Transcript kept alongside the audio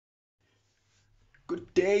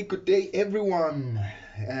Good day, everyone.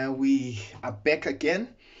 We are back again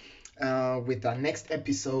with our next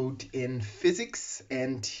episode in physics,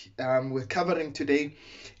 and we're covering today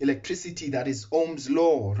electricity, that is Ohm's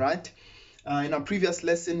law, right? In our previous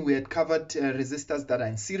lesson, we had covered resistors that are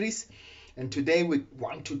in series, and today we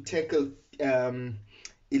want to tackle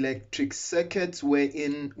electric circuits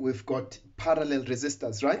wherein we've got parallel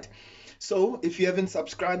resistors, right? So if you haven't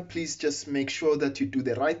subscribed, please just make sure that you do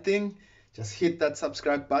the right thing. Just hit that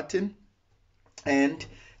subscribe button. And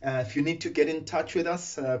if you need to get in touch with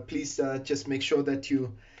us, please just make sure that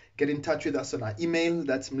you get in touch with us on our email.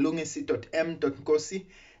 That's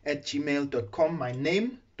mlungisi.m.nkosi@gmail.com. My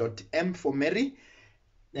name, .m for Mary,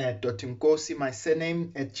 .nkosi, my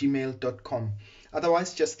surname, @gmail.com.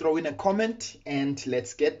 Otherwise, just throw in a comment and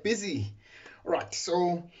let's get busy. All right,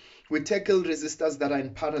 so we tackle resistors that are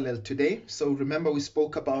in parallel today. So remember, we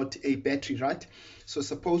spoke about a battery, right? So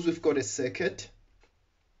suppose we've got a circuit.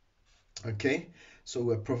 Okay, so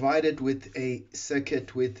we're provided with a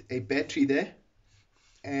circuit with a battery there,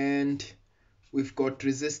 and we've got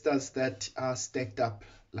resistors that are stacked up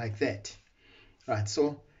like that. Right,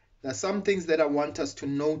 so there are some things that I want us to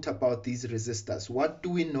note about these resistors. What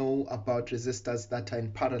do we know about resistors that are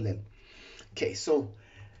in parallel? Okay, so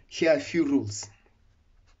here are a few rules.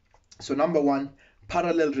 So number one,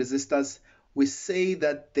 parallel resistors, we say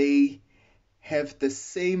that they have the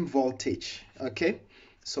same voltage. Okay,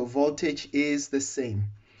 so voltage is the same.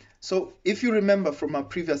 So if you remember from our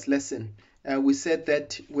previous lesson, we said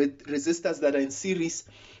that with resistors that are in series,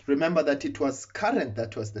 remember that it was current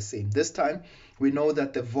that was the same. This time we know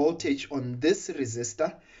that the voltage on this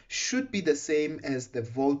resistor should be the same as the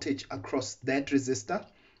voltage across that resistor,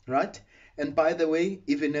 right? And by the way,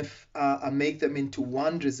 even if I make them into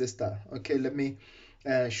one resistor, okay, let me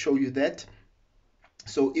show you that.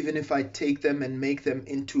 So even if I take them and make them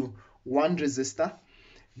into one resistor,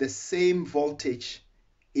 the same voltage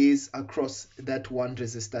is across that one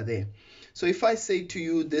resistor there. So if I say to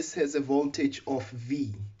you this has a voltage of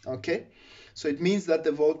V, okay, so it means that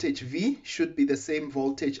the voltage V should be the same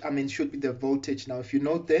voltage, should be the voltage. Now if you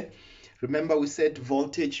note there, remember we said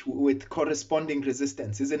voltage with corresponding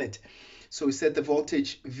resistance, isn't it? So we said the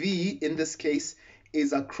voltage V in this case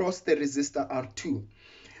is across the resistor R2.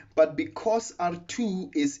 But because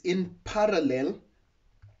R2 is in parallel,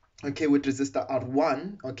 okay, with resistor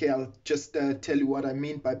R1, okay, I'll just tell you what I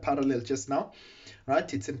mean by parallel just now,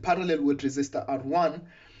 right? It's in parallel with resistor R1,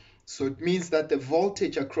 so it means that the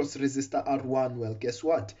voltage across resistor R1, well, guess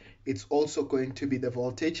what? It's also going to be the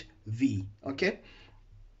voltage V, okay?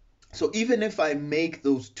 So even if I make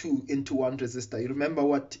those two into one resistor, you remember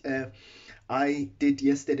what I did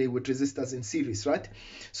yesterday with resistors in series, right?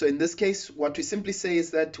 So in this case, what we simply say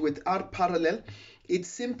is that with R parallel, it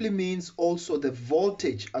simply means also the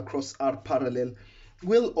voltage across R parallel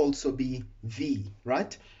will also be V,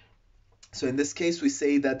 right? So in this case, we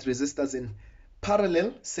say that resistors in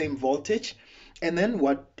parallel, same voltage. And then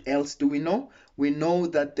what else do we know? We know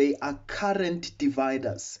that they are current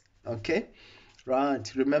dividers, okay?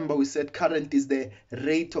 Right, remember we said current is the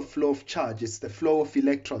rate of flow of charge. It's the flow of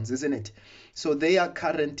electrons, isn't it? So they are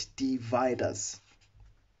current dividers.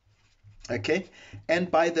 Okay, and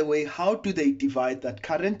by the way, how do they divide that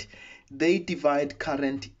current? They divide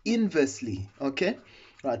current inversely. Okay,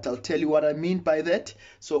 right, I'll tell you what I mean by that.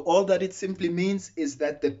 So all that it simply means is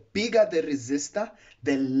that the bigger the resistor,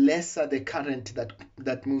 the lesser the current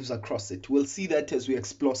that moves across it. We'll see that as we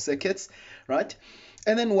explore circuits, right?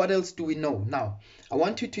 And then what else do we know? Now, I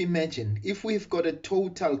want you to imagine if we've got a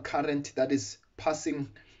total current that is passing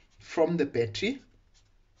from the battery.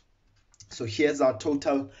 So here's our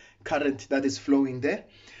total current that is flowing there.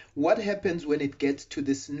 What happens when it gets to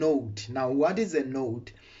this node? Now, what is a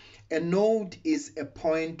node? A node is a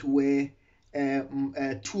point where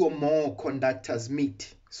two or more conductors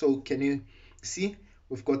meet. So can you see?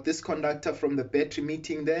 We've got this conductor from the battery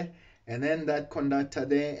meeting there, and then that conductor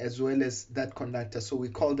there, as well as that conductor. So we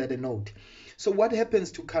call that a node. So what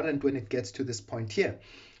happens to current when it gets to this point here?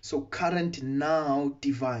 So current now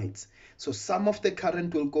divides. So some of the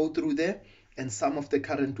current will go through there, and some of the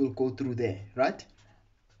current will go through there, right?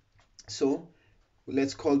 So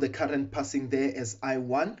let's call the current passing there as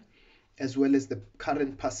I1, as well as the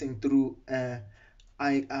current passing through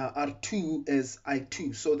R2 as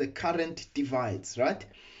I2. So the current divides, right?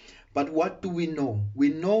 But what do we know? We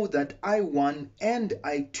know that I1 and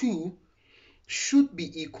I2 should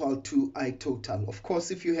be equal to I total. Of course,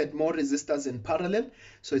 if you had more resistors in parallel,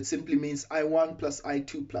 so it simply means I1 plus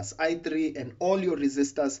I2 plus I3 and all your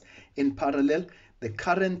resistors in parallel, the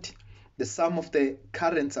sum of the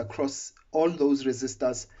currents across all those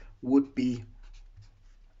resistors would be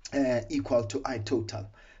equal to I total.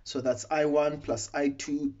 So that's I1 plus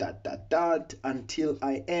I2 dot dot dot until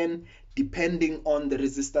IN, depending on the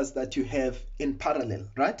resistors that you have in parallel,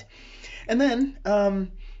 right? And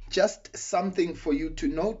then just something for you to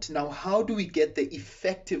note. Now, how do we get the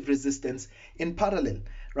effective resistance in parallel,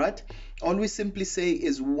 right? All we simply say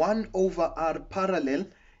is 1 over R parallel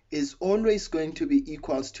is always going to be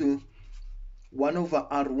equals to 1 over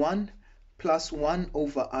R1 plus 1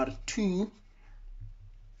 over R2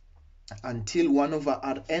 until 1 over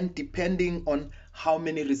Rn, depending on how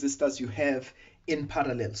many resistors you have in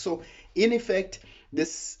parallel. So in effect,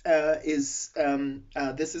 this is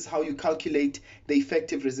how you calculate the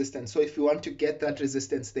effective resistance. So if you want to get that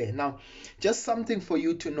resistance there. Now, just something for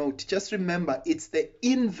you to note. Just remember, it's the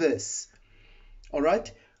inverse, all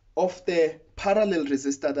right, of the parallel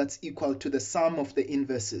resistor that's equal to the sum of the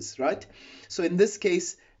inverses, right? So in this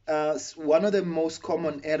case, one of the most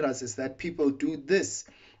common errors is that people do this.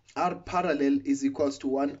 R parallel is equals to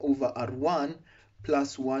 1 over R1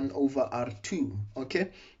 plus 1 over R2,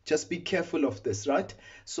 okay? Just be careful of this, right?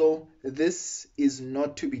 So this is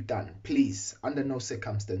not to be done, please, under no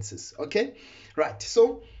circumstances, okay? Right,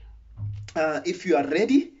 so if you are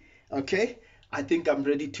ready, okay, I think I'm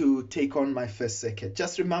ready to take on my first circuit.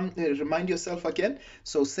 Just remind yourself again.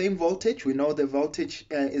 So same voltage, we know the voltage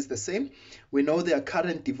is the same. We know there are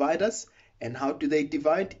current dividers. And how do they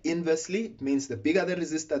divide? Inversely, it means the bigger the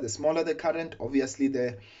resistor, the smaller the current. Obviously,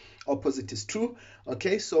 the opposite is true.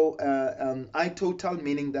 Okay, so I total,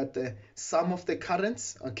 meaning that the sum of the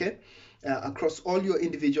currents, okay, across all your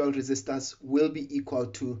individual resistors will be equal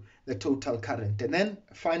to the total current. And then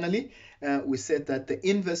finally, we said that the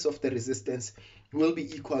inverse of the resistance will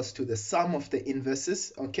be equals to the sum of the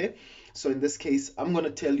inverses. Okay, so in this case, I'm going to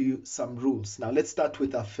tell you some rules. Now, let's start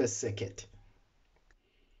with our first circuit.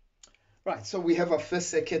 Right, so we have our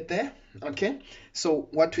first circuit there, okay? So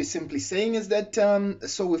what we're simply saying is that,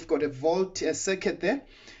 so we've got a circuit there.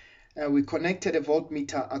 We connected a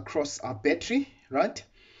voltmeter across our battery, right?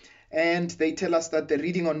 And they tell us that the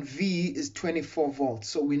reading on V is 24 volts.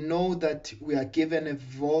 So we know that we are given a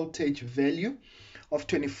voltage value of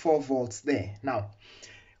 24 volts there. Now,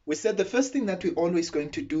 we said the first thing that we're always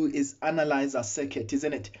going to do is analyze our circuit,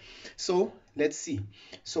 isn't it? So let's see.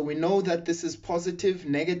 So we know that this is positive,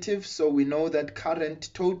 negative. So we know that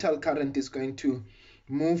total current is going to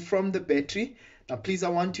move from the battery. Now, please, I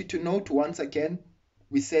want you to note once again,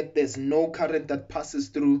 we said there's no current that passes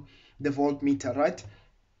through the voltmeter, right?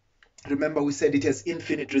 Remember, we said it has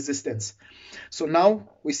infinite resistance. So now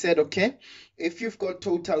we said, okay, if you've got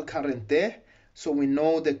total current there, so we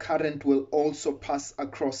know the current will also pass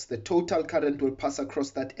across, the total current will pass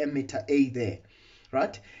across that emitter A there,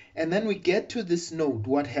 right? And then we get to this node,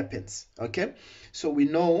 what happens, okay? So we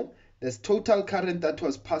know there's total current that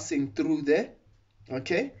was passing through there,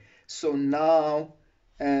 okay? So now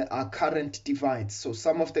our current divides. So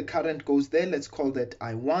some of the current goes there, let's call that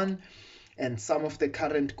I1, and some of the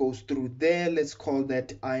current goes through there, let's call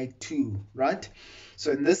that I2, right?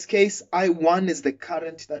 So in this case, I1 is the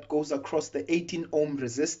current that goes across the 18 ohm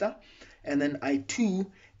resistor, and then I2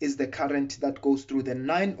 is the current that goes through the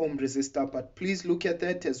 9 ohm resistor. But please look at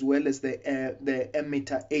that as well as the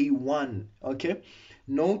emitter A1, okay?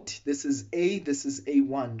 Note, this is A, this is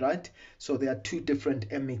A1, right? So there are two different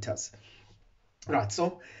emitters. Right,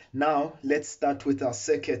 so now let's start with our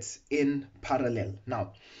circuits in parallel.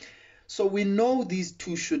 Now, so we know these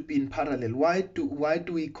two should be in parallel. Why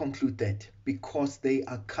do we conclude that? Because they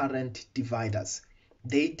are current dividers.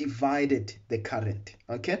 They divided the current,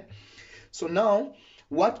 okay? So now,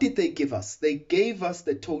 what did they give us? They gave us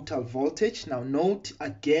the total voltage. Now note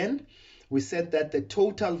again, we said that the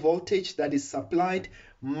total voltage that is supplied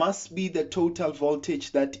must be the total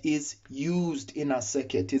voltage that is used in our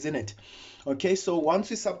circuit, isn't it? Okay, so once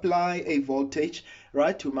we supply a voltage,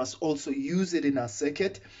 right, we must also use it in our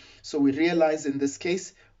circuit. So we realize in this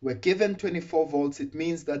case, we're given 24 volts. It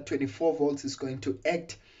means that 24 volts is going to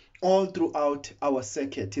act all throughout our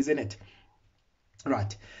circuit, isn't it?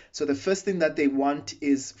 Right. So the first thing that they want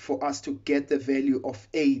is for us to get the value of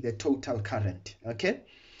A, the total current. Okay.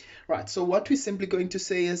 Right. So what we're simply going to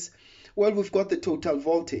say is, well, we've got the total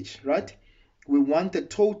voltage, right? We want the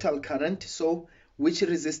total current. So which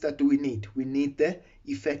resistor do we need? We need the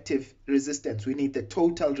effective resistance. We need the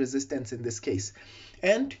total resistance in this case.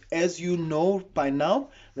 And as you know by now,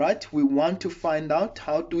 right, we want to find out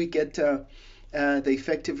how do we get the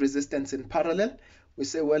effective resistance in parallel. We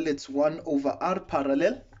say, well, it's 1 over R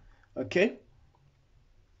parallel, okay,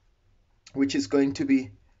 which is going to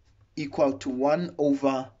be equal to 1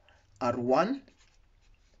 over R1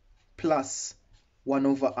 plus 1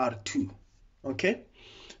 over R2, okay?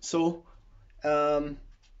 So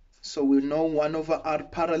So we know 1 over R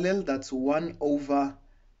parallel, that's 1 over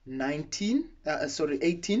 18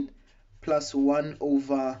 plus 1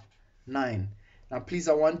 over 9. Now please,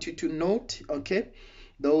 I want you to note, okay,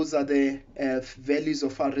 those are the values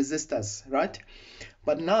of our resistors, right?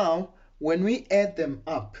 But now when we add them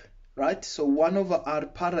up, right, so 1 over R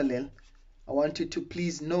parallel, I want you to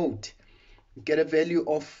please note, get a value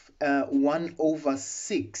of 1 over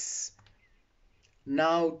 6.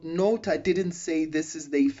 Now note, I didn't say this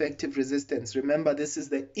is the effective resistance. Remember, this is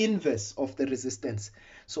the inverse of the resistance.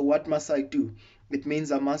 So what must I do? It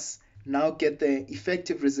means I must now get the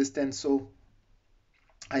effective resistance. So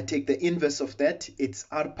I take the inverse of that. It's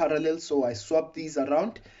R parallel, so I swap these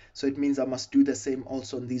around. So it means I must do the same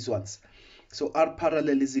also on these ones. So R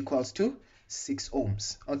parallel is equals to 6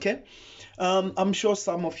 ohms. Okay, I'm sure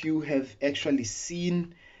some of you have actually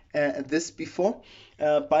seen this before.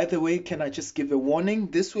 By the way, can I just give a warning?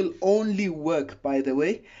 This will only work, by the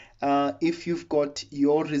way, if you've got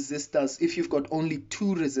your resistors, if you've got only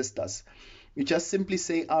 2 resistors. You just simply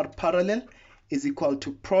say R parallel is equal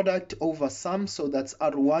to product over sum, so that's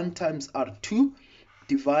R1 times R2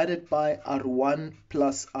 divided by R1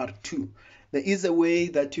 plus R2. There is a way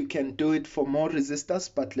that you can do it for more resistors,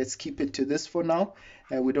 but let's keep it to this for now.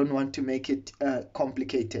 We don't want to make it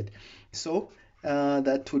complicated. So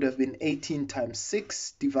that would have been 18 times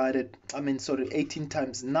 6 divided, 18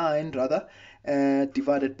 times 9 rather,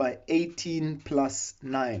 divided by 18 plus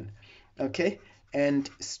 9. Okay, and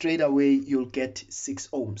straight away you'll get 6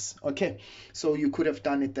 ohms. Okay, so you could have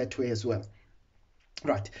done it that way as well.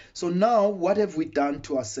 Right, so now what have we done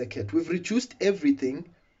to our circuit? We've reduced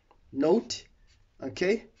everything. Note,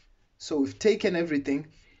 okay, so we've taken everything,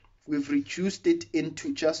 we've reduced it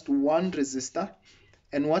into just one resistor.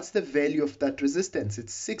 And what's the value of that resistance?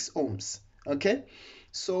 It's 6 ohms. Okay,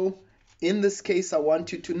 so in this case, I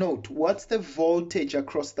want you to note, what's the voltage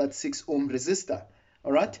across that 6 ohm resistor?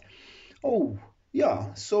 All right, oh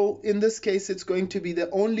yeah, so in this case, it's going to be the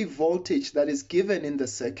only voltage that is given in the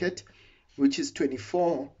circuit, which is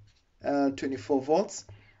 24 volts.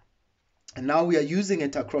 And now we are using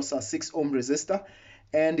it across our 6 ohm resistor,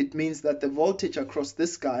 and it means that the voltage across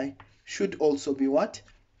this guy should also be what?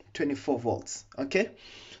 24 volts. Okay,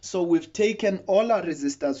 so we've taken all our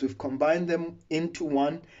resistors, we've combined them into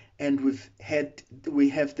one, and we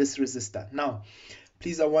have this resistor. Now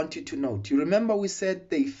please, I want you to note, you remember we said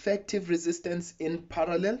the effective resistance in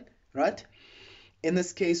parallel, right? In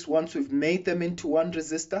this case, once we've made them into one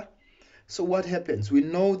resistor, so what happens? We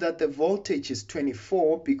know that the voltage is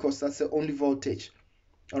 24 because that's the only voltage.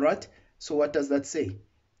 All right, so what does that say?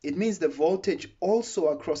 It means the voltage also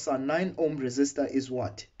across our 9 ohm resistor is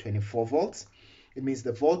what? 24 volts. It means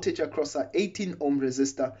the voltage across our 18 ohm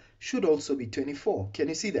resistor should also be 24. Can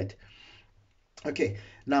you see that? Okay,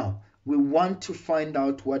 now we want to find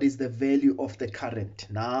out what is the value of the current.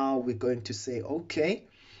 Now we're going to say, okay,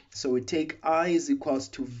 so we take I is equals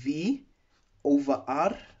to V over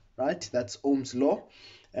R, right? That's Ohm's law.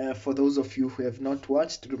 For those of you who have not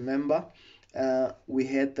watched, remember we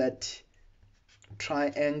had that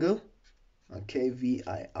triangle, okay,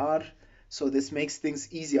 VIR. So this makes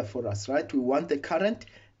things easier for us, right? We want the current.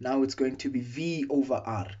 Now it's going to be V over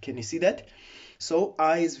R. Can you see that? So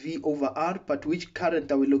I is V over R, but which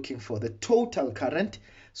current are we looking for? The total current.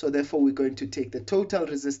 So therefore we're going to take the total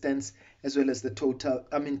resistance as well as the total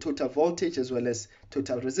voltage as well as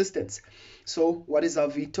total resistance. So what is our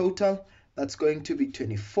V total? That's going to be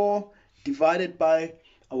 24 divided by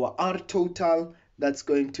our R total. That's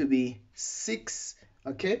going to be 6.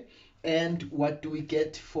 Okay, and what do we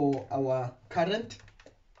get for our current?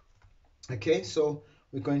 Okay, so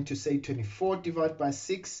we're going to say 24 divided by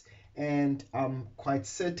 6, and I'm quite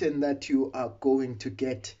certain that you are going to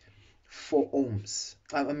get 4 ohms.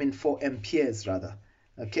 4 amperes rather.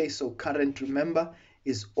 Okay, so current, remember,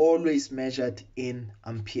 is always measured in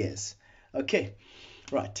amperes. Okay,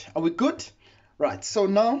 right, are we good? Right, so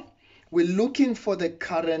now we're looking for the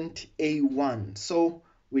current A1. So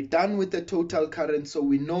we're done with the total current, so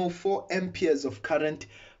we know 4 amperes of current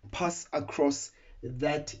pass across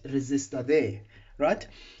that resistor there, right?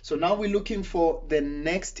 So now we're looking for the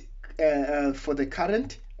next for the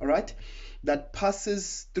current, all right, that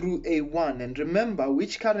passes through A1. And remember,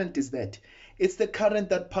 which current is that? It's the current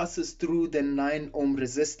that passes through the 9 ohm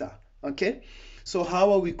resistor. Okay, so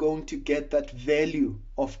how are we going to get that value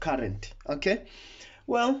of current? Okay,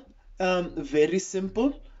 well, very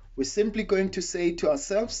simple. We're simply going to say to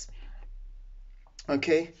ourselves,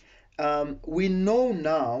 okay, we know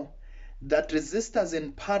now that resistors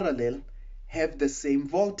in parallel have the same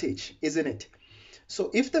voltage, isn't it?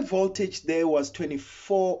 So if the voltage there was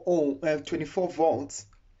 24 volts,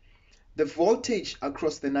 the voltage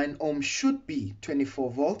across the 9 ohm should be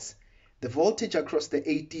 24 volts. The voltage across the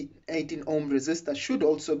 18 ohm resistor should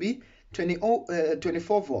also be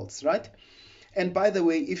 24 volts, right? And by the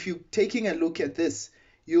way, if you're taking a look at this,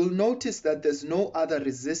 you'll notice that there's no other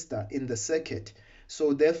resistor in the circuit.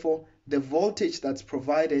 So therefore, the voltage that's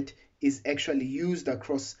provided is actually used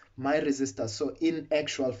across my resistor. So in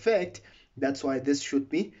actual fact, that's why this should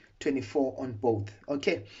be 24 on both.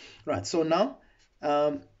 Okay, right. So now,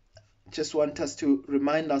 just want us to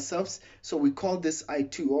remind ourselves. So we call this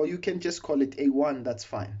I2, or you can just call it A1. That's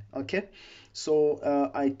fine. Okay, so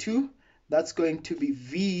I2, that's going to be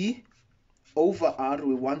V over R.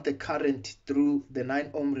 We want the current through the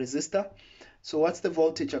 9 ohm resistor. So what's the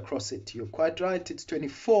voltage across it? You're quite right, it's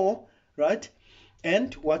 24, right?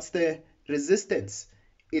 And what's the resistance?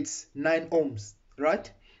 It's 9 ohms,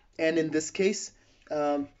 right? And in this case,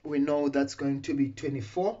 we know that's going to be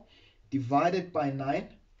 24 divided by 9.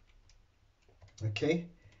 Okay,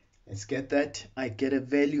 let's get that. I get a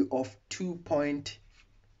value of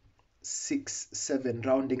 2.67,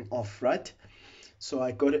 rounding off, right? So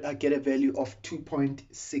I get a value of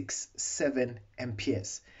 2.67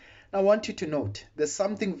 amperes. Now I want you to note there's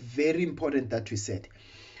something very important that we said.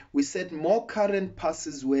 We said more current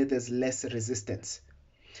passes where there's less resistance.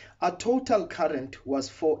 Our total current was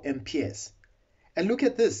 4 amperes. And look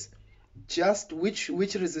at this. Just which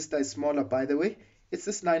resistor is smaller, by the way? It's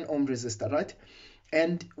this 9 ohm resistor, right?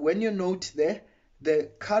 And when you note there,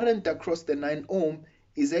 the current across the 9 ohm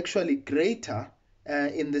is actually greater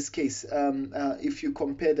in this case, if you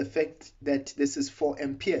compare the fact that this is 4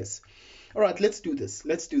 amperes. All right, let's do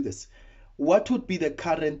this. What would be the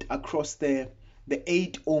current across the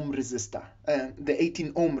 8 ohm resistor, the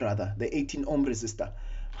 18 ohm rather, the 18 ohm resistor?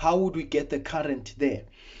 How would we get the current there?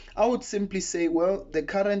 I would simply say, well, the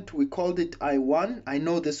current, we called it I1. I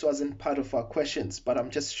know this wasn't part of our questions, but I'm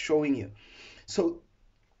just showing you. So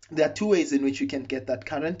there are two ways in which you can get that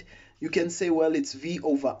current. You can say, well, it's V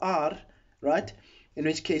over R, right? In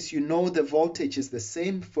which case, you know the voltage is the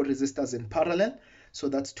same for resistors in parallel. So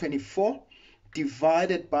that's 24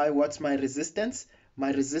 divided by what's my resistance?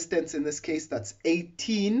 My resistance in this case, that's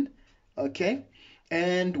 18, okay?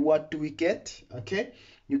 And what do we get? Okay,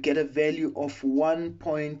 you get a value of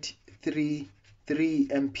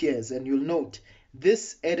 1.33 amperes. And you'll note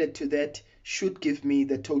this added to that should give me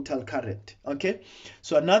the total current. Okay,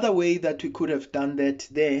 so another way that we could have done that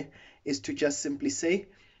there is to just simply say,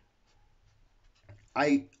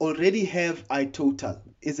 I already have I total,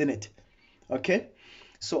 isn't it? Okay,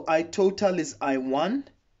 so I total is I1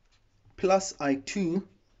 plus I2.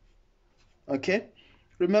 Okay,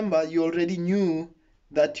 remember you already knew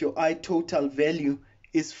that your I total value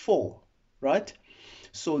is 4, right?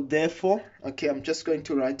 So therefore, okay, I'm just going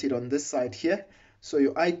to write it on this side here. So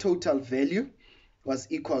your I total value was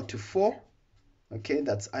equal to 4. Okay,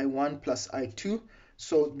 that's I1 plus I2.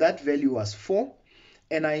 So that value was 4.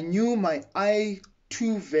 And I knew my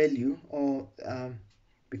I2 value, or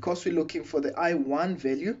because we're looking for the I1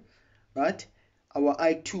 value, right? Our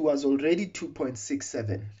I2 was already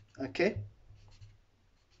 2.67. Okay,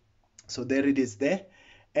 so there it is there.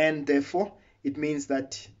 And therefore, it means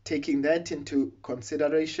that taking that into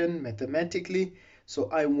consideration mathematically, so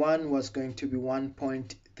I1 was going to be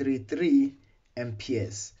 1.33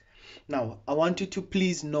 amperes. Now, I want you to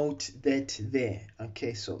please note that there.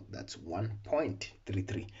 Okay, so that's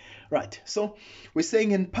 1.33. Right, so we're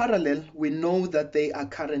saying in parallel, we know that they are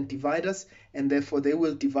current dividers, and therefore they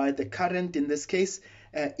will divide the current in this case.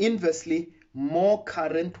 Inversely, more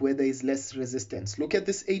current where there is less resistance. Look at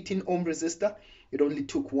this 18 ohm resistor. It only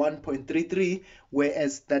took 1.33,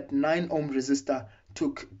 whereas that 9 ohm resistor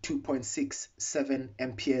took 2.67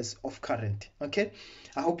 amperes of current. Okay,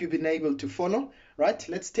 I hope you've been able to follow. Right,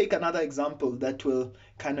 let's take another example that will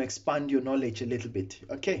kind of expand your knowledge a little bit.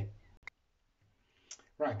 Okay,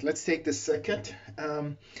 right, let's take this circuit.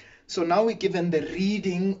 So now we're given the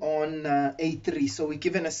reading on A3. So we're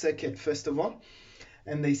given a circuit first of all,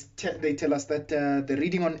 and they tell us that the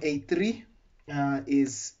reading on A3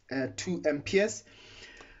 is 2 amperes.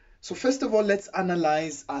 So first of all, let's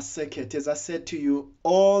analyze our circuit. As I said to you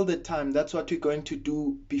all the time, that's what we're going to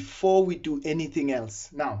do before we do anything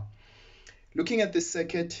else. Now, looking at this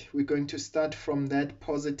circuit, we're going to start from that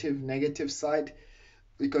positive, negative side.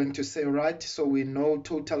 We're going to say, right, so we know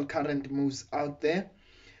total current moves out there.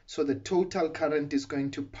 So the total current is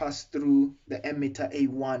going to pass through the emitter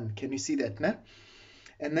A1. Can you see that now?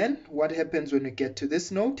 And then what happens when we get to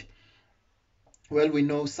this node? Well, we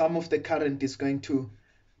know some of the current is going to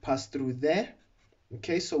pass through there.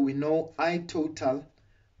 Okay, so we know I total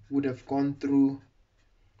would have gone through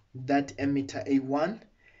that emitter A1.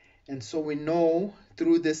 And so we know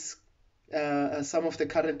through this some of the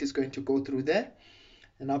current is going to go through there.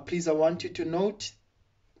 And now please, I want you to note,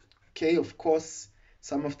 okay, of course,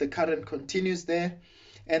 some of the current continues there,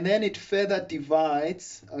 and then it further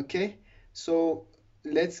divides. Okay, so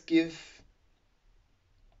let's give,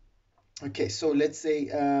 okay, so let's say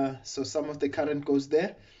so some of the current goes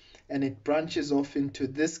there, and it branches off into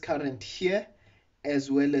this current here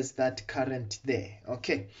as well as that current there.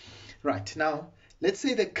 Okay, right, now let's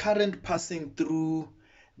say the current passing through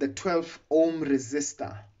the 12 ohm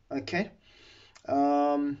resistor. Okay,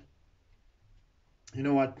 you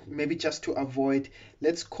know what, maybe just to avoid,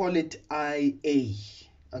 let's call it IA.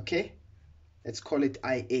 Okay, let's call it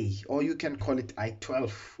IA, or you can call it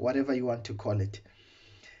I12, whatever you want to call it.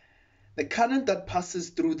 The current that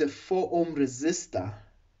passes through the 4 ohm resistor,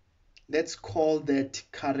 let's call that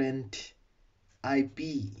current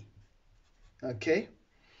IB. Okay,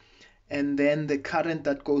 and then the current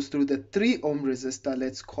that goes through the 3 ohm resistor,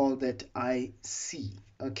 let's call that IC.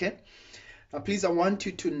 Okay, now please, I want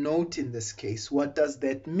you to note in this case, what does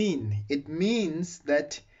that mean? It means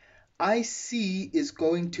that IC is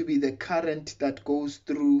going to be the current that goes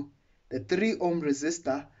through the 3 ohm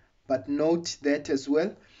resistor, but note that as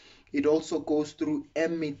well, it also goes through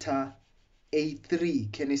emitter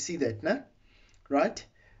A3. Can you see that, nah? Right?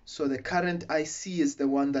 So the current IC is the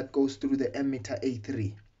one that goes through the emitter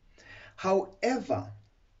A3. However,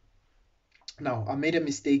 now I made a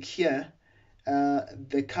mistake here.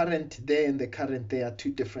 The current there and the current there are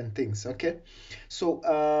two different things. Okay, so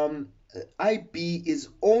IB is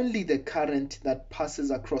only the current that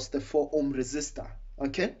passes across the 4 ohm resistor.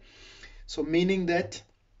 Okay, so meaning that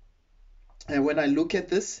when I look at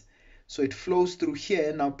this, so it flows through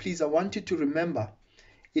here. Now please, I want you to remember,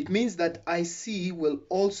 it means that IC will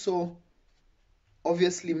also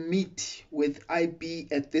obviously meet with IB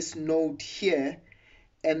at this node here,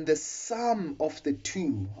 and the sum of the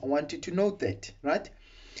two, I want you to note that, right?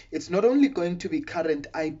 It's not only going to be current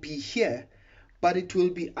IB here, but it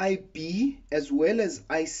will be IB as well as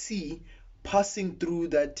IC passing through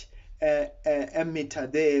that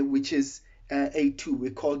emitter there, which is A2.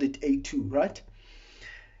 We called it A2, right?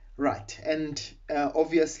 Right, and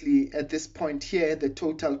obviously at this point here, the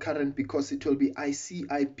total current, because it will be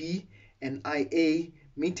IC, IB, and IA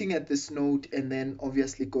meeting at this node, and then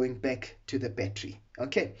obviously going back to the battery.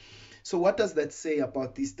 Okay, so what does that say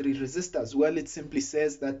about these three resistors? Well, it simply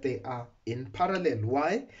says that they are in parallel.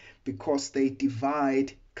 Why? Because they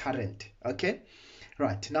divide current. Okay,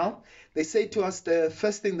 right, now they say to us the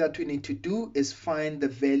first thing that we need to do is find the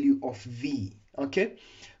value of V. Okay,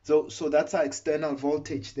 so that's our external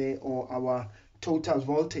voltage there, or our total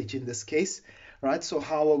voltage in this case, right? So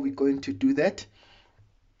how are we going to do that?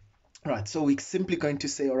 Right, so we're simply going to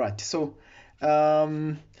say, all right, so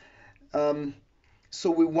so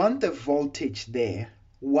we want the voltage there.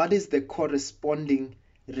 What is the corresponding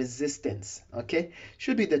resistance? Okay,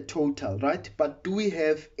 should be the total, right? But do we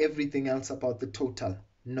have everything else about the total?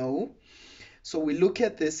 No. So we look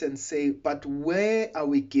at this and say, but where are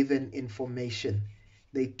we given information?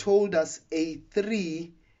 They told us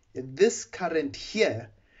A3, this current here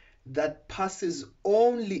that passes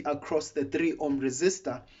only across the 3 ohm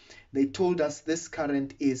resistor, they told us this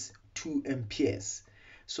current is 2 amperes.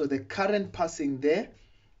 So the current passing there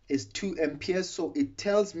is 2 amperes. So it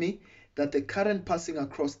tells me that the current passing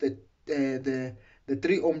across the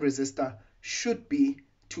 3 ohm resistor should be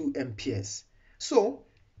 2 amperes. So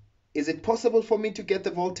is it possible for me to get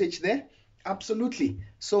the voltage there? Absolutely.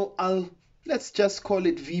 So let's just call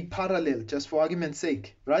it V parallel, just for argument's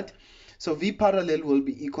sake, right? So V parallel will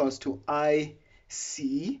be equals to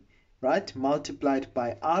IC, right, multiplied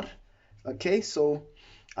by R. Okay, so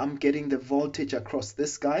I'm getting the voltage across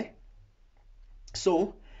this guy.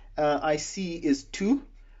 So IC is 2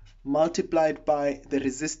 multiplied by the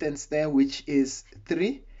resistance there, which is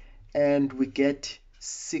 3, and we get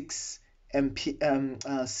 6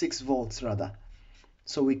 volts rather.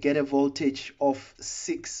 So we get a voltage of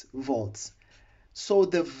 6 volts. So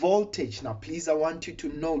the voltage, now please, I want you to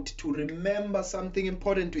note, to remember something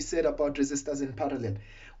important we said about resistors in parallel.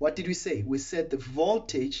 What did we say? We said the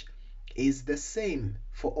voltage is the same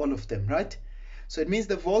for all of them, right? So it means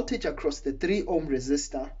the voltage across the 3 ohm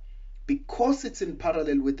resistor, because it's in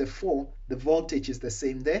parallel with the 4, the voltage is the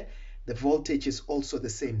same there. The voltage is also the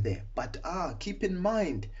same there. But keep in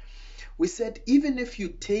mind, we said even if you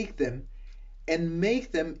take them and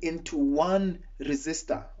make them into one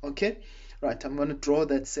resistor, okay? Right, I'm going to draw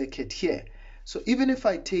that circuit here. So even if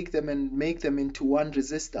I take them and make them into one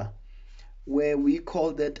resistor, where we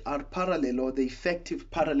call that R parallel, or the effective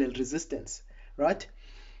parallel resistance, right?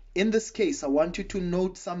 In this case, I want you to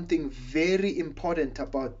note something very important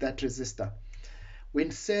about that resistor.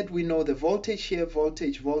 When said we know the voltage here,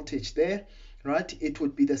 voltage there, right? It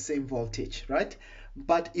would be the same voltage, right?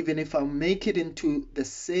 But even if I make it into the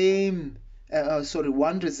same,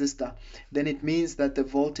 one resistor, then it means that the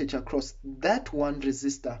voltage across that one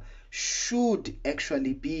resistor should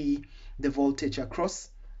actually be the voltage across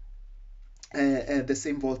the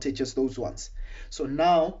same voltage as those ones. So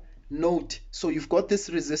now note, so you've got this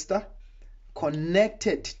resistor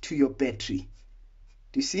connected to your battery.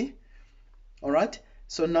 Do you see? All right.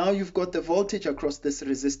 So now you've got the voltage across this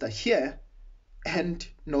resistor here, and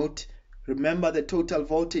note, remember the total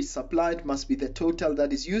voltage supplied must be the total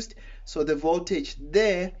that is used. So the voltage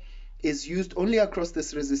there is used only across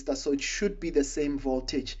this resistor, so it should be the same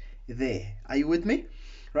voltage there. Are you with me?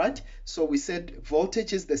 Right? So we said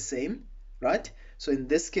voltage is the same, right? So in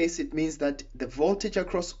this case, it means that the voltage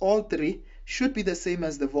across all three should be the same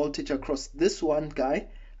as the voltage across this one guy,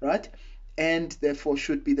 right? And therefore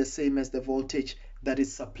should be the same as the voltage that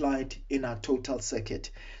is supplied in our total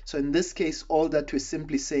circuit. So in this case, all that we're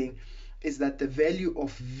simply saying is that the value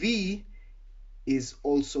of V is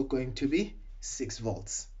also going to be 6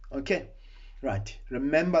 volts. Okay, right.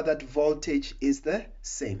 Remember that voltage is the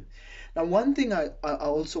same. Now, one thing I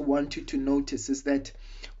also want you to notice is that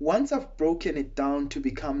once I've broken it down to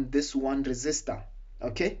become this one resistor,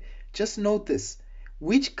 okay, just note this.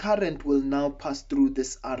 Which current will now pass through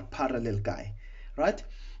this R parallel guy, right?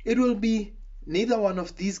 It will be neither one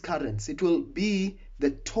of these currents. It will be the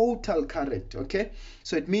total current, okay?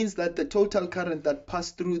 So it means that the total current that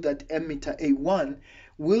passed through that emitter A1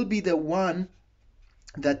 will be the one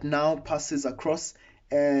that now passes across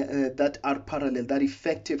that R parallel, that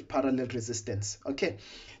effective parallel resistance, okay?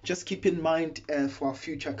 Just keep in mind for our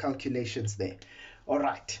future calculations there. All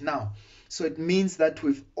right, now, so it means that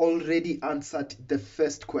we've already answered the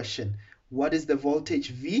first question. What is the voltage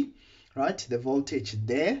V, right? The voltage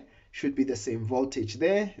there should be the same voltage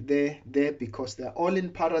there, because they're all in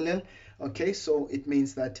parallel. Okay, so it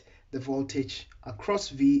means that the voltage across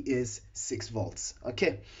V is 6 volts.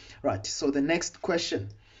 Okay, right. So the next question,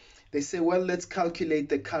 they say, well, let's calculate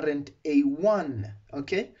the current A1.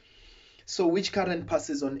 Okay, so which current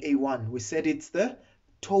passes on A1? We said it's the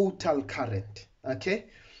total current. Okay,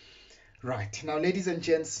 right. Now, ladies and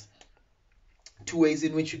gents, 2 ways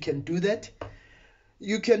in which you can do that.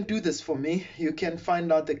 You can do this for me. You can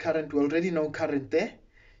find out the current. We already know current there.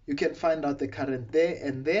 You can find out the current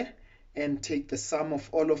there and take the sum of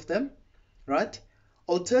all of them, right?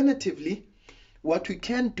 Alternatively, what we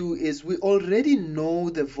can do is we already know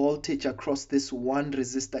the voltage across this one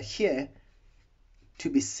resistor here to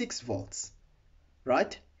be 6 volts,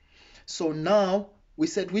 right? So now we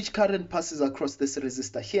said which current passes across this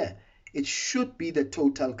resistor here? It should be the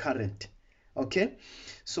total current. Okay,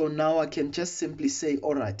 so now I can just simply say,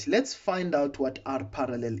 all right, let's find out what R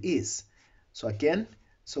parallel is. So again,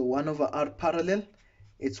 so 1 over R parallel,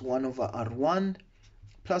 it's 1 over R1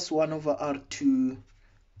 plus 1 over R2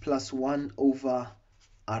 plus 1 over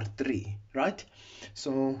R3, right?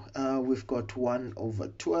 So we've got 1 over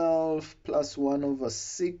 12 plus 1 over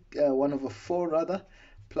 1 over 4 rather,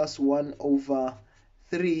 plus 1 over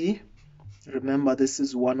 3. Remember, this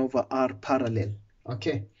is 1 over R parallel.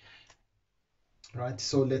 Okay. Right,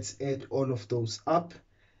 so let's add all of those up.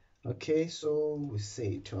 Okay, so we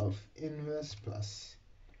say 12 inverse plus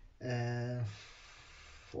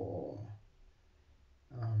 4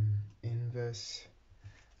 inverse.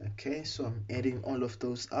 Okay, so I'm adding all of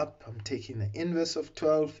those up. I'm taking the inverse of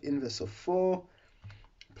 12, inverse of 4,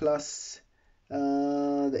 plus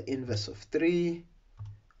the inverse of 3.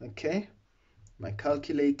 Okay, my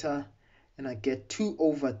calculator, and I get 2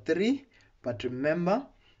 over 3. But remember,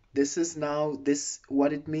 this is now,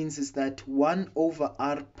 what it means is that 1 over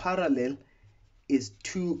R parallel is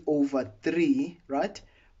 2 over 3, right?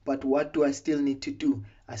 But what do I still need to do?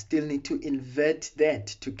 I still need to invert that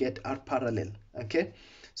to get R parallel, okay?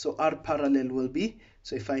 So R parallel will be,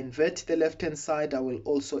 so if I invert the left-hand side, I will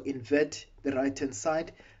also invert the right-hand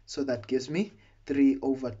side. So that gives me 3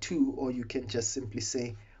 over 2, or you can just simply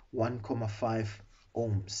say 1,5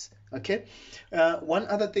 ohms. Okay, one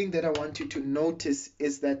other thing that I want you to notice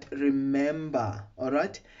is that, remember, all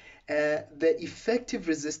right, the effective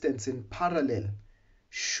resistance in parallel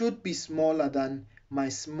should be smaller than my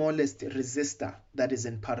smallest resistor that is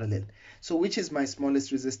in parallel. So which is my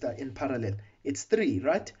smallest resistor in parallel? It's 3,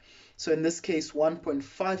 right? So in this case, 1.5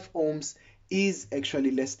 ohms is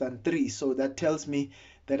actually less than 3. So that tells me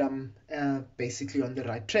that I'm basically on the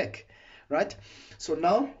right track, right? So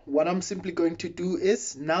now what I'm simply going to do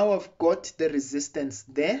is, now I've got the resistance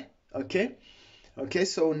there, okay? Okay,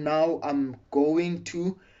 so now I'm going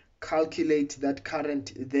to calculate that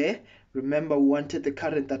current there. Remember, we wanted the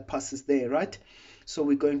current that passes there, right? So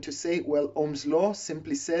we're going to say, well, Ohm's law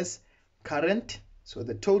simply says current, so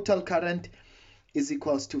the total current is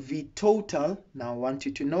equals to V total. Now I want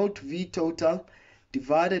you to note V total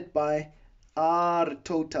divided by R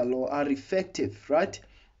total, or R effective, right?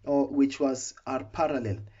 Or which was R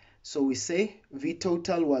parallel. So we say V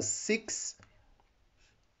total was 6,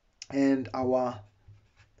 and our,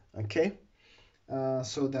 okay,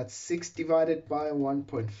 so that's 6 divided by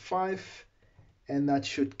 1.5, and that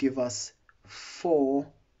should give us 4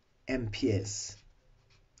 amperes.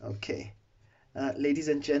 Okay, ladies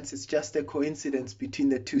and gents, it's just a coincidence between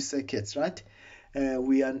the two circuits, right?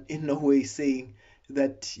 We are in no way saying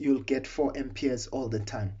that you'll get 4 amperes all the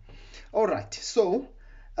time. All right, so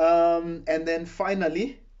and then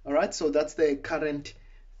finally, all right, so that's the current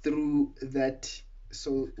through that.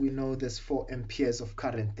 So we know there's 4 amperes of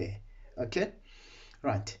current there. Okay,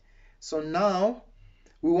 right. So now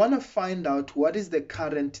we want to find out what is the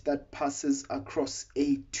current that passes across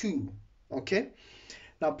A2. Okay,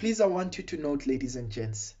 now please, I want you to note, ladies and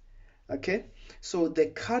gents, okay, so the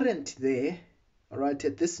current there, all right,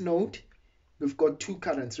 at this node we've got 2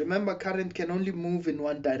 currents. Remember, current can only move in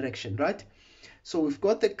one direction, right? So we've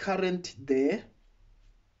got the current there.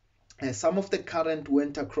 Some of the current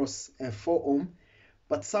went across 4 ohm,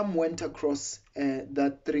 but some went across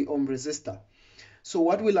that 3 ohm resistor. So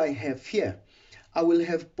what will I have here? I will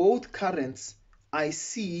have both currents,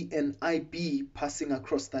 IC and IB, passing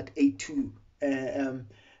across that A2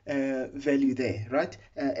 value there, right?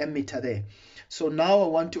 Ammeter there. So now I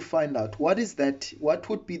want to find out what is that, what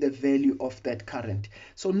would be the value of that current.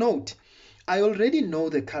 So note, I already know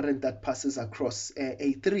the current that passes across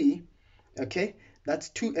A3, okay? That's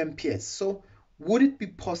 2 amperes. So would it be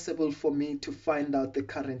possible for me to find out the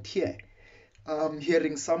current here? I'm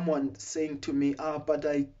hearing someone saying to me, but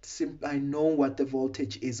I know what the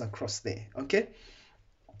voltage is across there, okay?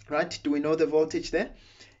 Right, do we know the voltage there?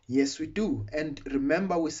 Yes, we do. And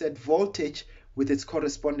remember, we said voltage with its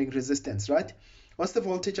corresponding resistance, right? What's the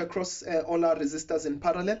voltage across all our resistors in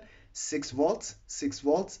parallel? 6 volts, 6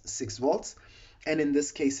 volts, 6 volts. And in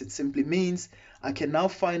this case, it simply means I can now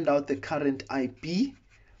find out the current IB,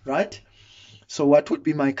 right? So what would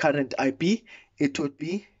be my current IB? It would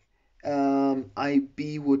be,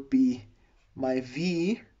 IB would be my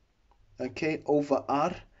V, okay, over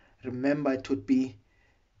R. Remember, it would be,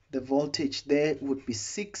 the voltage there would be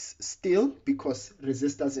 6 still, because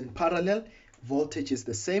resistors in parallel, voltage is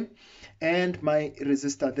the same. And my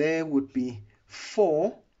resistor there would be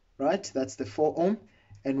 4, right? That's the 4 ohm.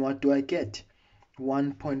 And what do I get?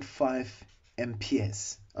 1.5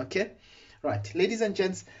 amperes. Okay, right, ladies and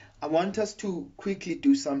gents, I want us to quickly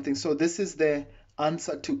do something. So this is the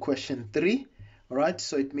answer to question 3. All right,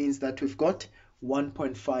 so it means that we've got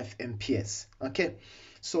 1.5 amperes. Okay,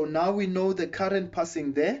 so now we know the current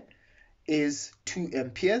passing there is 2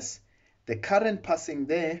 amperes. The current passing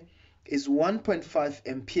there is 1.5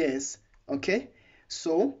 amperes. Okay,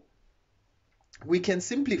 so we can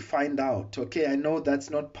simply find out, okay, I know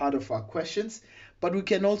that's not part of our questions, but we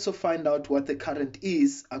can also find out what the current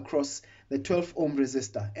is across the 12 ohm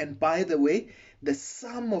resistor. And by the way, the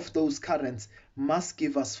sum of those currents must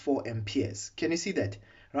give us 4 amperes. Can you see that?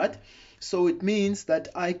 Right? So it means that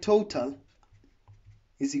I total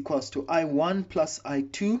is equals to I1 plus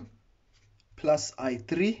I2 plus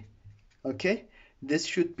I3. Okay, this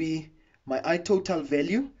should be my I total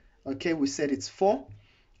value. Okay, we said it's 4.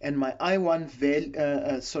 And my I1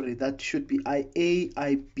 value, that should be IA,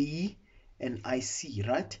 IB, and IC,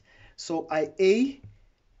 right? So IA,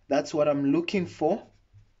 that's what I'm looking for.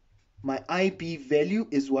 My IB value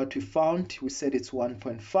is what we found. We said it's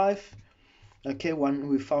 1.5. Okay, one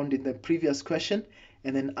we found in the previous question.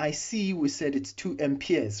 And then IC, we said it's 2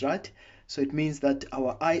 amperes, right? So it means that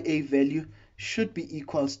our IA value should be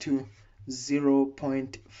equals to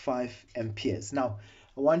 0.5 amperes. Now,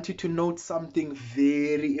 I want you to note something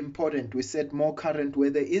very important. We said more current where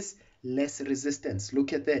there is less resistance.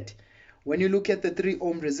 Look at that. When you look at the 3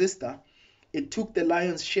 ohm resistor, it took the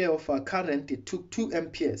lion's share of our current. It took 2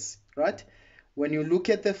 amperes, right? When you look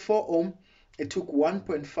at the 4 ohm, it took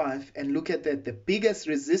 1.5. And look at that, the biggest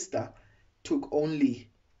resistor took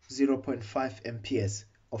only 0.5 amperes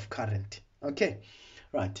of current. Okay,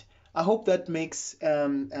 right. I hope that makes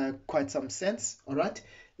quite some sense. All right.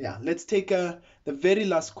 Yeah, let's take the very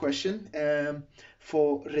last question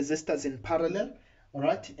for resistors in parallel. All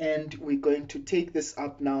right, and we're going to take this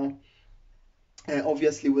up now.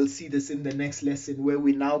 Obviously, we'll see this in the next lesson where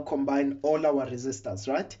we now combine all our resistors,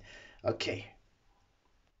 right? Okay.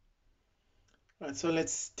 Right, so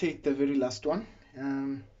let's take the very last one.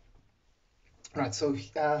 Right,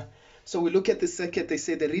 so we look at the circuit. They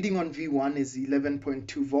say the reading on V1 is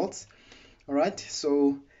 11.2 volts. All right,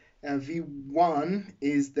 so V1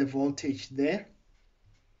 is the voltage there.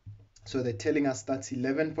 So they're telling us that's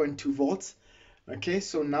 11.2 volts. Okay,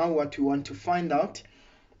 so now what we want to find out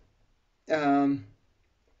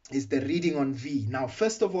is the reading on V. Now,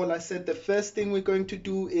 first of all, I said the first thing we're going to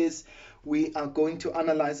do is we are going to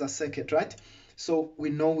analyze our circuit, right? So we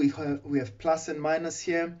know we have plus and minus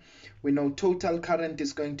here. We know total current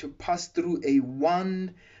is going to pass through a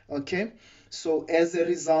 1, okay? So as a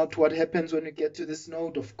result, what happens when we get to this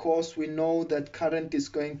node? Of course, we know that current is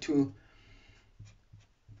going to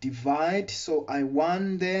divide. So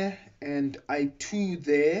I1 there and I2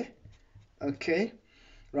 there, okay?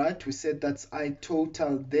 Right, we said that's I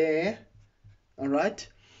total there. All right,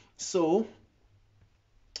 so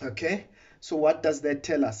okay, so what does that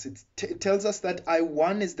tell us? It tells us that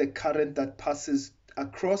I1 is the current that passes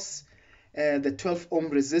across the 12 ohm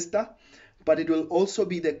resistor, but it will also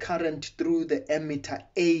be the current through the emitter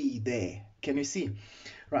A there. Can you see?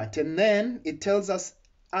 Right, and then it tells us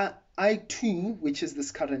I2, which is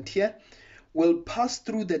this current here, will pass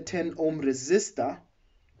through the 10 ohm resistor.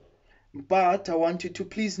 But I want you to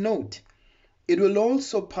please note, it will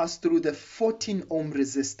also pass through the 14 ohm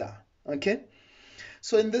resistor. Okay,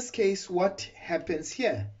 so in this case, what happens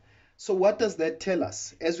here? So what does that tell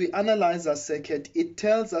us? As we analyze our circuit, it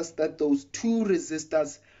tells us that those two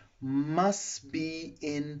resistors must be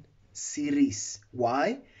in series.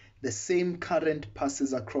 Why? The same current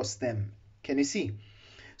passes across them. Can you see?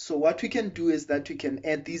 So what we can do is that we can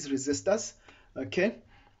add these resistors. Okay,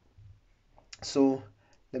 so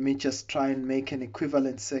let me just try and make an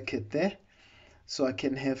equivalent circuit there. So I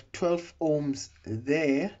can have 12 ohms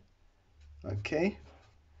there, okay?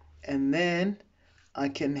 And then I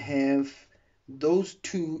can have those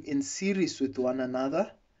two in series with one another,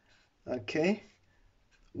 okay?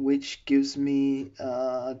 Which gives me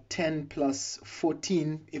 10 plus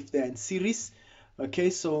 14 if they're in series. Okay,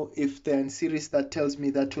 so if they're in series, that tells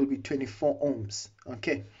me that will be 24 ohms.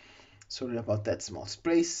 Okay, sorry about that small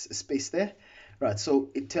space there. Right, so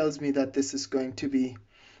it tells me that this is going to be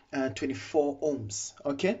 24 ohms.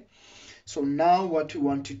 Okay, so now what we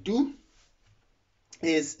want to do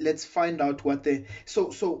is let's find out what the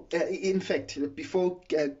in fact, before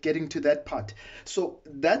getting to that part, so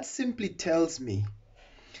that simply tells me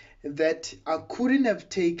that I couldn't have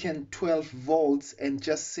taken 12 volts and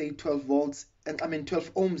just say 12 volts, and I mean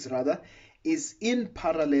 12 ohms rather, is in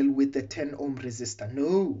parallel with the 10 ohm resistor.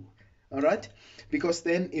 No, all right, because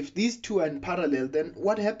then if these two are in parallel, then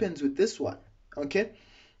what happens with this one? Okay,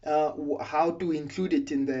 how to include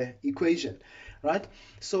it in the equation, right?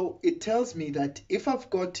 So it tells me that if I've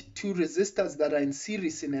got two resistors that are in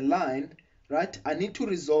series in a line, right, I need to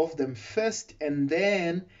resolve them first and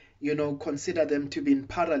then, you know, consider them to be in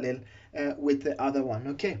parallel with the other one.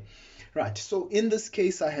 Okay, right, so in this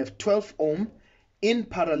case I have 12 ohm in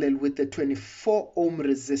parallel with the 24 ohm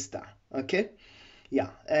resistor. Okay,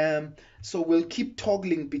 yeah, so we'll keep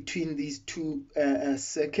toggling between these two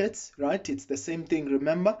circuits, right? It's the same thing,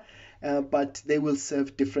 remember, but they will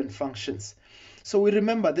serve different functions. So we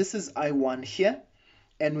remember this is I1 here,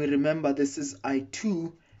 and we remember this is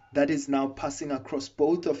I2 that is now passing across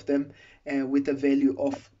both of them with a value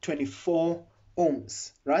of 24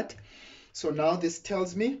 ohms, right? So now this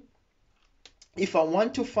tells me if I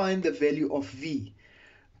want to find the value of V,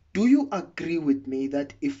 do you agree with me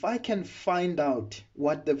that if I can find out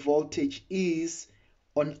what the voltage is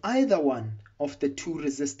on either one of the two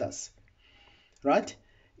resistors, right?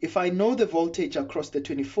 If I know the voltage across the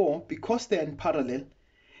 24, because they're in parallel,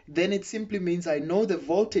 then it simply means I know the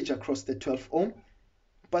voltage across the 12 ohm.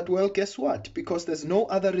 But well, guess what? Because there's no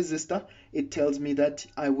other resistor, it tells me that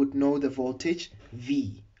I would know the voltage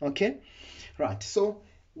V. Okay? Right, so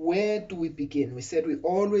where do we begin? We said we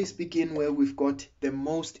always begin where we've got the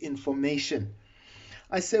most information.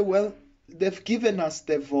 I say, well, they've given us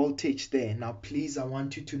the voltage there. Now, please, I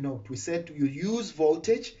want you to note, we said you use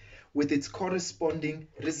voltage with its corresponding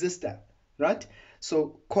resistor, right?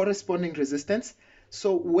 So corresponding resistance.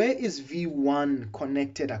 So where is V1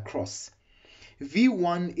 connected across?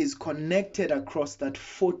 V1 is connected across that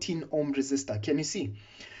 14 ohm resistor. Can you see?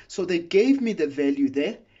 So they gave me the value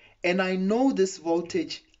there, and I know this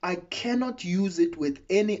voltage, I cannot use it with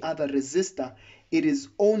any other resistor. It is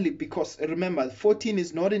only because, remember, 14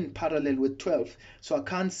 is not in parallel with 12, so I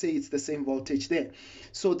can't say it's the same voltage there.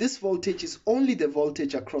 So this voltage is only the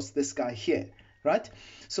voltage across this guy here, right?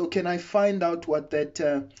 So can I find out what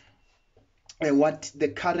that what the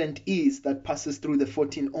current is that passes through the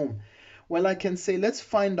 14 ohm? Well, I can say let's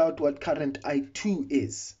find out what current I2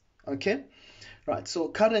 is. Okay, right, so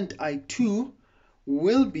current I2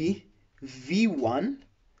 will be V1,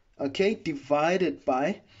 okay, divided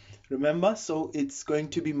by remember, so it's going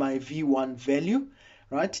to be my V1 value,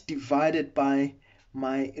 right, divided by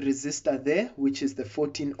my resistor there, which is the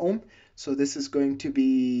 14 ohm. So this is going to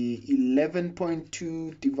be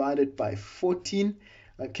 11.2 divided by 14.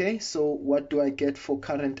 Okay, so what do I get for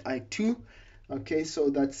current I2? Okay, so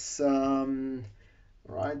that's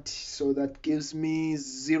right, so that gives me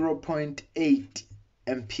 0.8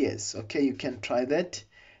 amperes. Okay, you can try that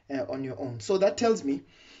on your own. So that tells me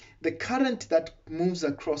the current that moves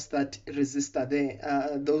across that resistor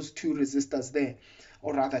there, those two resistors there,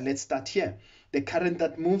 or rather, let's start here. The current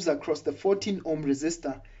that moves across the 14 ohm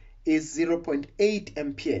resistor is 0.8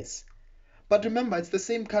 amperes. But remember, it's the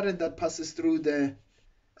same current that passes through the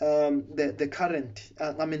current,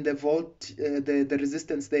 the volt, the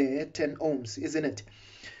resistance there, 10 ohms, isn't it?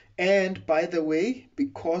 And by the way,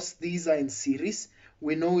 because these are in series,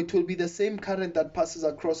 we know it will be the same current that passes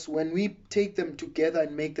across when we take them together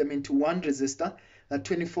and make them into one resistor, that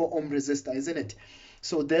 24 ohm resistor, isn't it?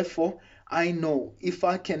 So therefore, I know if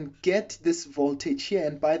I can get this voltage here,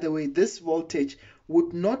 and by the way, this voltage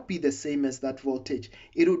would not be the same as that voltage.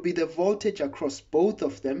 It would be the voltage across both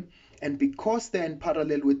of them, and because they're in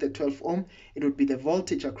parallel with the 12 ohm, it would be the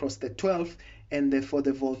voltage across the 12, and therefore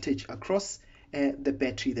the voltage across the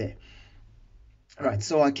battery there. Right,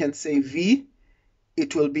 so I can say V,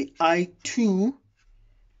 it will be I2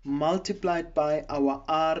 multiplied by our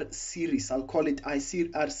R series. I'll call it R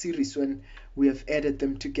series when we have added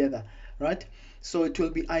them together, right? So it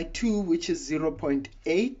will be I2, which is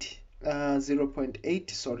 0.8,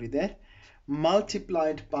 sorry there,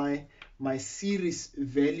 multiplied by my series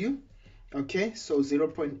value. Okay, so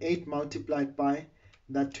 0.8 multiplied by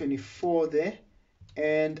that 24 there,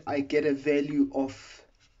 and I get a value of,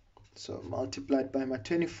 so multiplied by my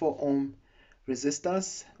 24 ohm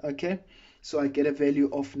resistors. Okay, so I get a value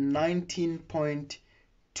of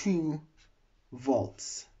 19.2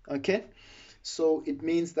 volts. Okay, so it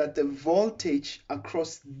means that the voltage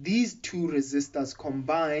across these two resistors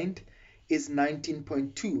combined is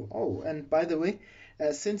 19.2. Oh, and by the way,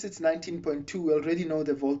 since it's 19.2, we already know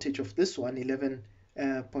the voltage of this one,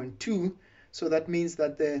 11.2. So that means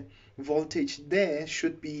that the voltage there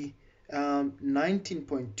should be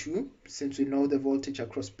 19.2, since we know the voltage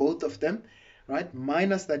across both of them, right?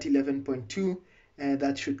 Minus that 11.2, and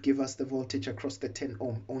that should give us the voltage across the 10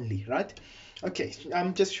 ohm only, right? Okay,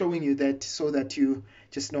 I'm just showing you that so that you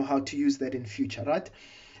just know how to use that in future, right?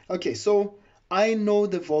 Okay, so I know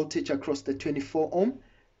the voltage across the 24 ohm.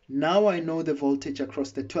 Now I know the voltage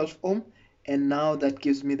across the 12 ohm, and now that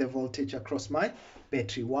gives me the voltage across my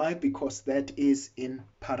battery. Why? Because that is in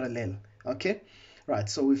parallel. Okay, right,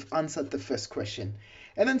 so we've answered the first question.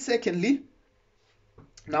 And then secondly,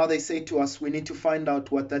 now they say to us we need to find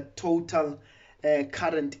out what the total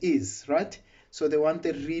current is, right? So they want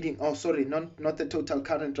the reading, oh sorry, not the total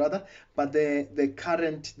current rather, but the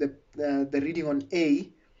current, the reading on A,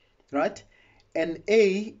 right? And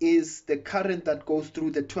A is the current that goes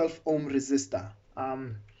through the 12 ohm resistor.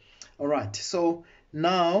 All right, so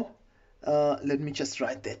now let me just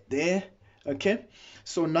write that there. Okay,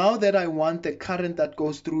 so now that I want the current that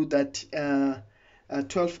goes through that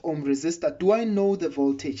 12 ohm resistor, do I know the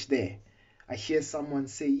voltage there? I hear someone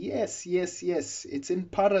say yes, it's in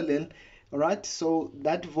parallel. All right, so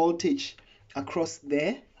that voltage across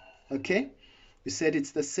there, okay, you said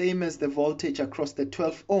it's the same as the voltage across the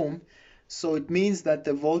 12 ohm. So it means that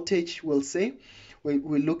the voltage will say,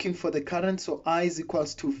 we're looking for the current, so I is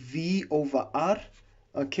equals to V over R.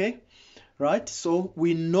 Okay, right? So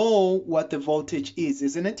we know what the voltage is,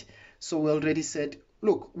 isn't it? So we already said,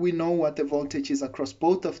 look, we know what the voltage is across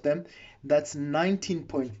both of them. That's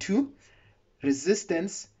 19.2.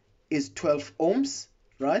 Resistance is 12 ohms,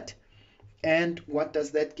 right? And what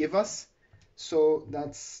does that give us? So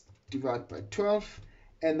that's divided by 12,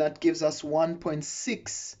 and that gives us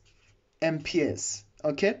 1.6 amperes.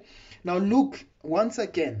 Okay, now look, once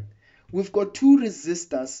again, we've got two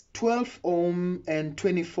resistors, 12 ohm and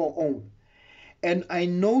 24 ohm, and I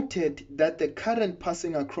noted that the current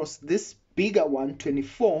passing across this bigger one,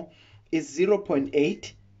 24, is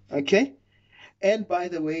 0.8. Okay, and by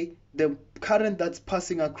the way, the current that's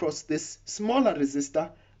passing across this smaller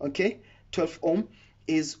resistor, okay, 12 ohm,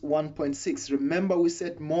 is 1.6. Remember, we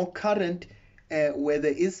said more current where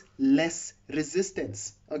there is less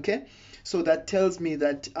resistance. Okay, so that tells me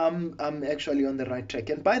that I'm actually on the right track.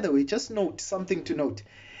 And by the way, just note something to note: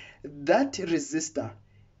 that resistor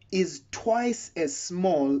is twice as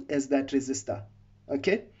small as that resistor.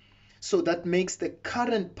 Okay, so that makes the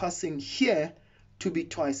current passing here to be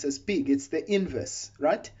twice as big. It's the inverse,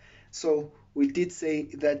 right? So we did say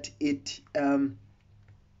that it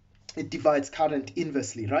divides current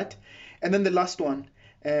inversely, right? And then the last one,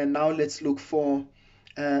 And now let's look for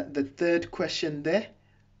the third question there,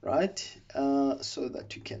 right? So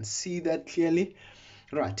that you can see that clearly.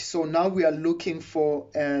 Right, so now we are looking for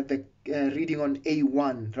the reading on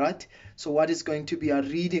A1, right? So what is going to be our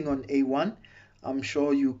reading on A1? I'm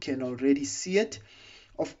sure you can already see it.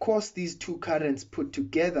 Of course, these two currents put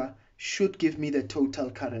together should give me the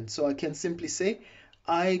total current. So I can simply say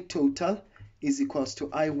I total is equals to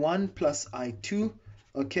I1 plus I2,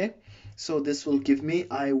 okay? So this will give me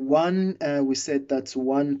I1, we said that's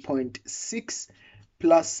 1.6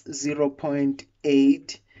 plus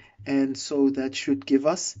 0.8, and so that should give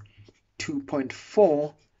us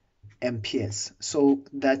 2.4 amperes. So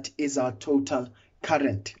that is our total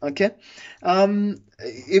current, okay?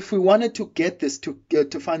 If we wanted to get this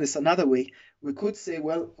to find this another way, we could say,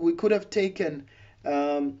 well, we could have taken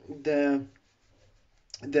the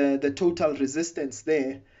total resistance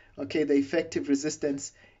there, okay, the effective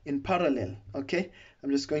resistance in parallel, okay?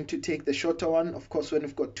 I'm just going to take the shorter one. Of course, when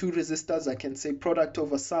we've got two resistors, I can say product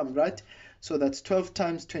over sum, right? So that's 12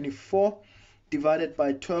 times 24 divided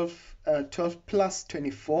by 12 plus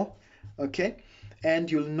 24, okay? And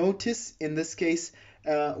you'll notice in this case,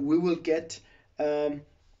 we will get,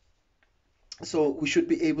 so we should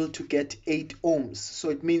be able to get 8 ohms. So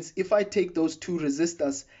it means if I take those two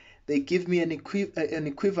resistors, they give me an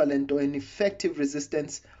equivalent or an effective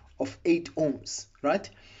resistance of 8 ohms, right?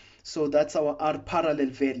 So that's our R parallel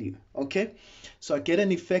value, okay? So I get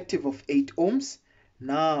an effective of 8 ohms.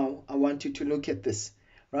 Now I want you to look at this,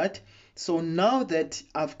 right? So now that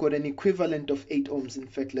I've got an equivalent of 8 ohms, in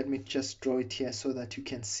fact, let me just draw it here so that you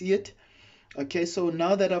can see it. Okay, so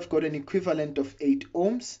now that I've got an equivalent of 8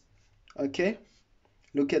 ohms, okay,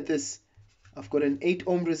 look at this. I've got an 8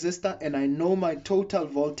 ohm resistor and I know my total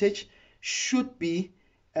voltage should be,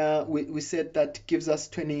 we said that gives us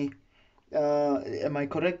 20, am I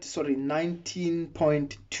correct? Sorry,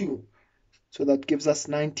 19.2. So that gives us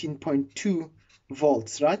 19.2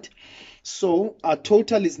 volts, right? So our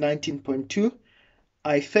total is 19.2.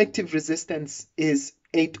 Our effective resistance is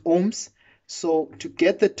 8 ohms. So to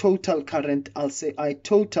get the total current, I'll say I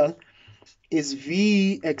total is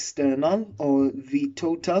V external or V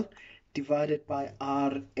total divided by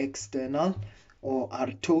R external or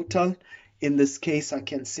R total. In this case, I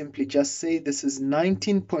can simply just say this is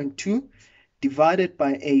 19.2 divided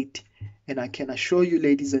by 8, and I can assure you,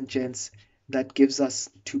 ladies and gents, that gives us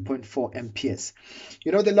 2.4 amperes.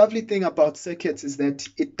 You know, the lovely thing about circuits is that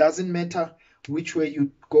it doesn't matter which way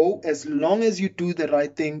you go. As long as you do the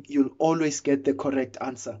right thing, you'll always get the correct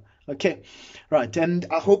answer. Okay, right, and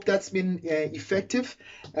I hope that's been effective.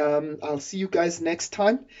 I'll see you guys next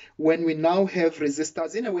time when we now have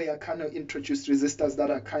resistors. In a way, I kind of introduced resistors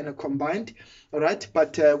that are kind of combined, all right,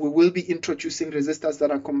 but we will be introducing resistors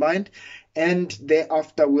that are combined, and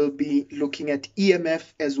thereafter we'll be looking at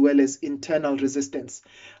EMF as well as internal resistance.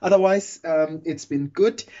 Otherwise, it's been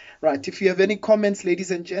good. Right, if you have any comments,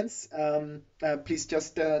 ladies and gents, please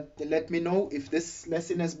just let me know if this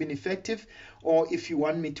lesson has been effective, or if you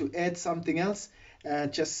want me to add something else,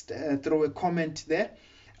 just throw a comment there.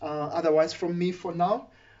 Otherwise, from me for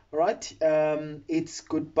now, all right, it's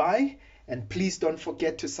goodbye, and please don't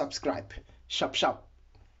forget to subscribe. Sharp, sharp.